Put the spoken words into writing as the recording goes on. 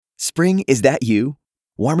Spring, is that you?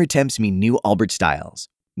 Warmer temps mean new Allbirds styles.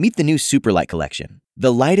 Meet the new Superlight collection,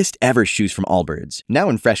 the lightest ever shoes from Allbirds, now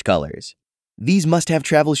in fresh colors. These must-have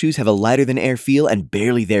travel shoes have a lighter-than-air feel and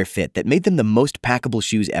barely there fit that made them the most packable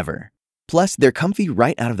shoes ever. Plus, they're comfy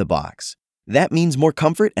right out of the box. That means more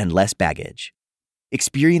comfort and less baggage.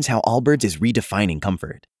 Experience how Allbirds is redefining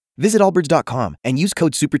comfort. Visit allbirds.com and use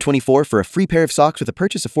code SUPER24 for a free pair of socks with a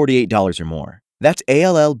purchase of $48 or more. That's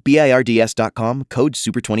ALLBIRDS.com, code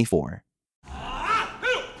SUPER24.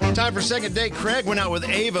 Time for second date. Craig went out with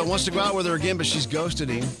Ava, wants to go out with her again, but she's ghosted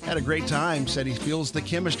him. Had a great time, said he feels the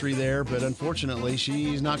chemistry there, but unfortunately,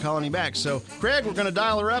 she's not calling him back. So, Craig, we're going to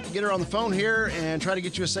dial her up, get her on the phone here, and try to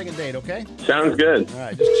get you a second date, okay? Sounds good. All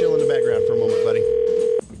right, just chill in the background for a moment, buddy.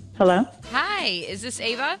 Hello? Hi, is this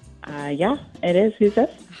Ava? Yeah, it is. Who's this?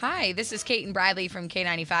 Hi, this is Cait and Bradley from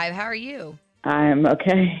K95. How are you? I'm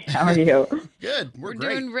okay. How are you? Good. We're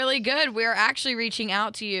great. Doing really good. We're actually reaching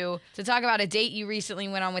out to you to talk about a date you recently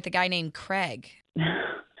went on with a guy named Craig.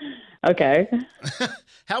 Okay.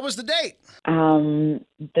 How was the date?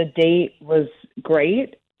 The date was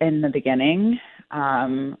great in the beginning.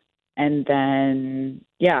 And then,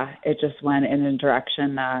 it just went in a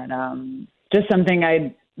direction that just something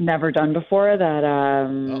I'd never done before that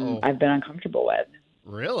I've been uncomfortable with.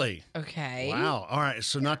 Really? Okay. Wow. All right.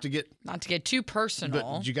 So not to get too personal.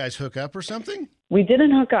 But did you guys hook up or something? We didn't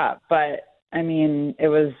hook up, but I mean, it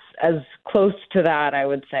was as close to that, I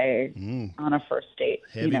would say, on a first date.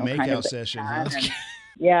 Heavy makeout session, huh?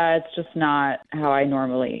 Yeah, it's just not how I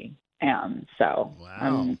normally am. So,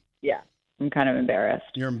 wow. I'm kind of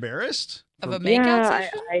embarrassed. You're embarrassed? Of a makeout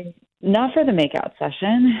session? Not for the makeout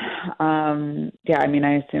session. I mean,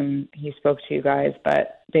 I assume he spoke to you guys,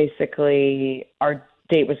 but basically our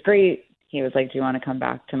date was great. He was like, do you want to come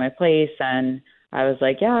back to my place? And I was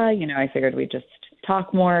like, yeah, I figured we'd just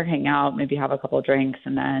talk more, hang out, maybe have a couple of drinks.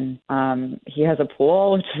 And then he has a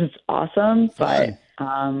pool, which is awesome. Fun.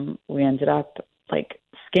 But we ended up like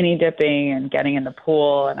skinny dipping and getting in the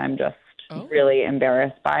pool. And I'm just really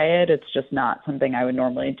embarrassed by it. It's just not something I would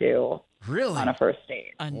normally do. Really? On a first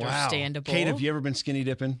date. Understandable. Wow. Cait, have you ever been skinny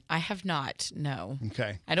dipping? I have not, no.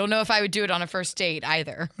 Okay. I don't know if I would do it on a first date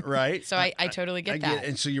either. Right. So I totally get that.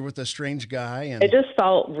 And so you're with a strange guy. And it just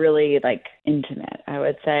felt really like intimate, I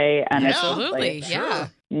would say. And absolutely, it's yeah.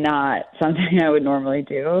 Not something I would normally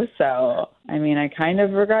do. So, I mean, I kind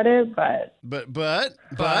of regret it, but.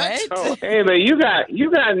 Oh, hey, man, you got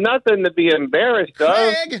nothing to be embarrassed of.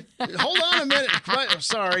 Craig, hold on a minute.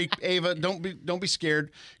 Sorry, Ava, don't be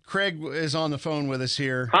scared. Craig is on the phone with us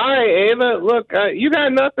here. Hi, Ava. Look, you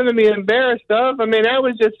got nothing to be embarrassed of. I mean,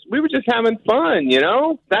 we were just having fun,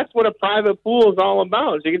 That's what a private pool is all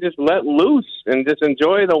about. You can just let loose and just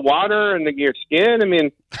enjoy the water and your skin. I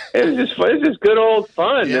mean, it's just good old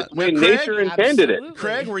fun. Yeah. That's the way nature intended it.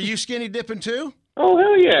 Craig, were you skinny dipping too? Oh,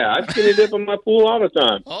 hell yeah. I skinny dip in my pool all the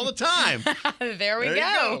time. All the time. There we You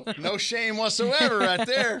go. No shame whatsoever right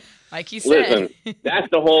there. Like you said. Listen, that's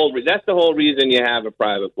the whole reason you have a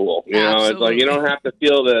private pool. It's like you don't have to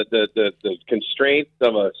feel the constraints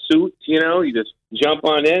of a suit, you just jump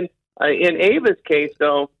on in. In Ava's case,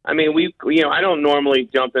 though, I mean, I don't normally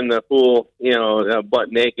jump in the pool,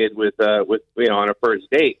 butt naked with on a first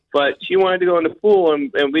date. But she wanted to go in the pool,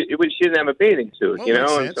 and she didn't have a bathing suit,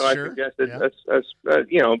 and so I suggested,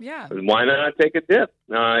 why not take a dip?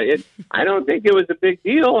 I don't think it was a big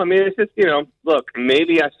deal. I mean, it's just, look,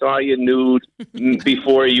 maybe I saw you nude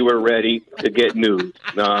before you were ready to get nude,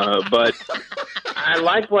 but I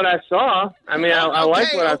liked what I saw. I mean, I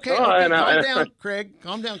liked what I saw, and calm down, Craig.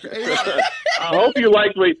 Calm down, Craig. I hope you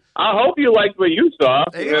liked what you saw.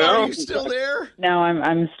 Are you still there? No,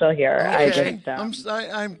 I'm still here. Okay. I just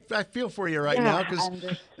I feel for you right now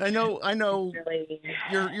because I know really...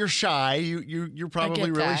 you're shy. You're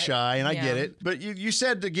probably really shy, and I get it. But you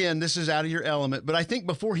said again, this is out of your element. But I think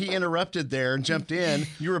before he interrupted there and jumped in,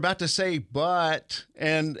 you were about to say but,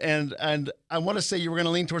 and I want to say you were going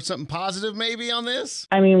to lean towards something positive maybe on this.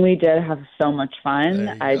 I mean, we did have so much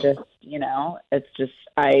fun. I just, it's just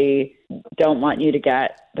I don't want you to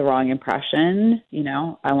get the wrong impression.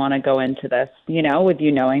 I want to go into this, with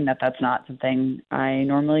you knowing that that's not something I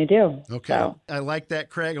normally do. Okay. So. I like that,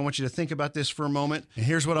 Craig. I want you to think about this for a moment. And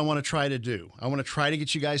here's what I want to try to do. I want to try to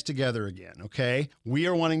get you guys together again, okay? We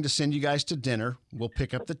are wanting to send you guys to dinner. We'll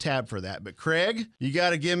pick up the tab for that. But Craig, you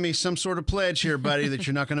got to give me some sort of pledge here, buddy, that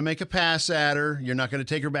you're not going to make a pass at her. You're not going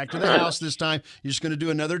to take her back to the house this time. You're just going to do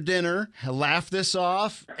another dinner, laugh this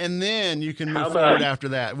off, and then you can move forward after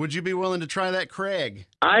that. Would you be willing to try that, Craig?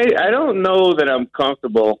 I don't know that I'm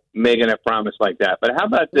comfortable making a promise like that, but how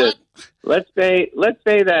about this? Let's say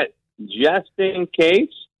that just in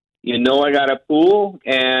case You know I got a pool,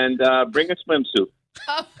 and bring a swimsuit.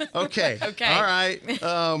 Oh. Okay. Okay. All right.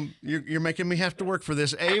 You're making me have to work for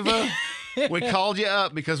this. Ava, we called you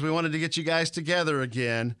up because we wanted to get you guys together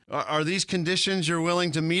again. Are these conditions you're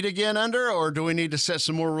willing to meet again under, or do we need to set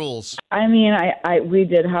some more rules? I mean, we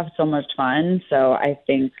did have so much fun, so I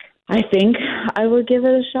think I would give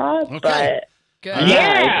it a shot. Okay. But Good.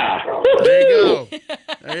 Yeah. There you go.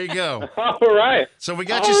 There you go. All right. So we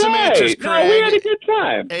got you some answers, Craig. No, we had a good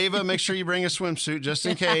time. Ava, make sure you bring a swimsuit just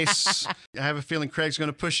in case. I have a feeling Craig's going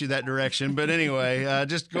to push you that direction. But anyway,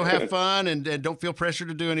 just go have fun and don't feel pressure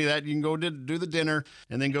to do any of that. You can go do the dinner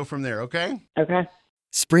and then go from there, okay? okay.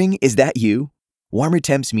 Spring, is that you? Warmer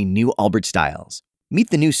temps mean new Allbirds styles. Meet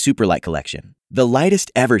the new Superlight collection, the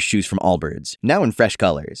lightest ever shoes from Allbirds, now in fresh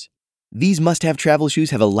colors. These must-have travel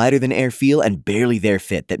shoes have a lighter-than-air feel and barely there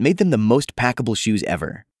fit that made them the most packable shoes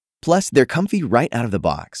ever. Plus, they're comfy right out of the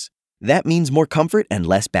box. That means more comfort and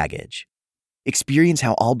less baggage. Experience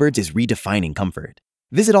how Allbirds is redefining comfort.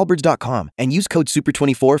 Visit allbirds.com and use code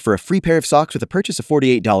SUPER24 for a free pair of socks with a purchase of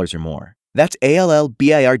 $48 or more. That's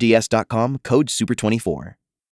ALLBIRDS.com, code SUPER24.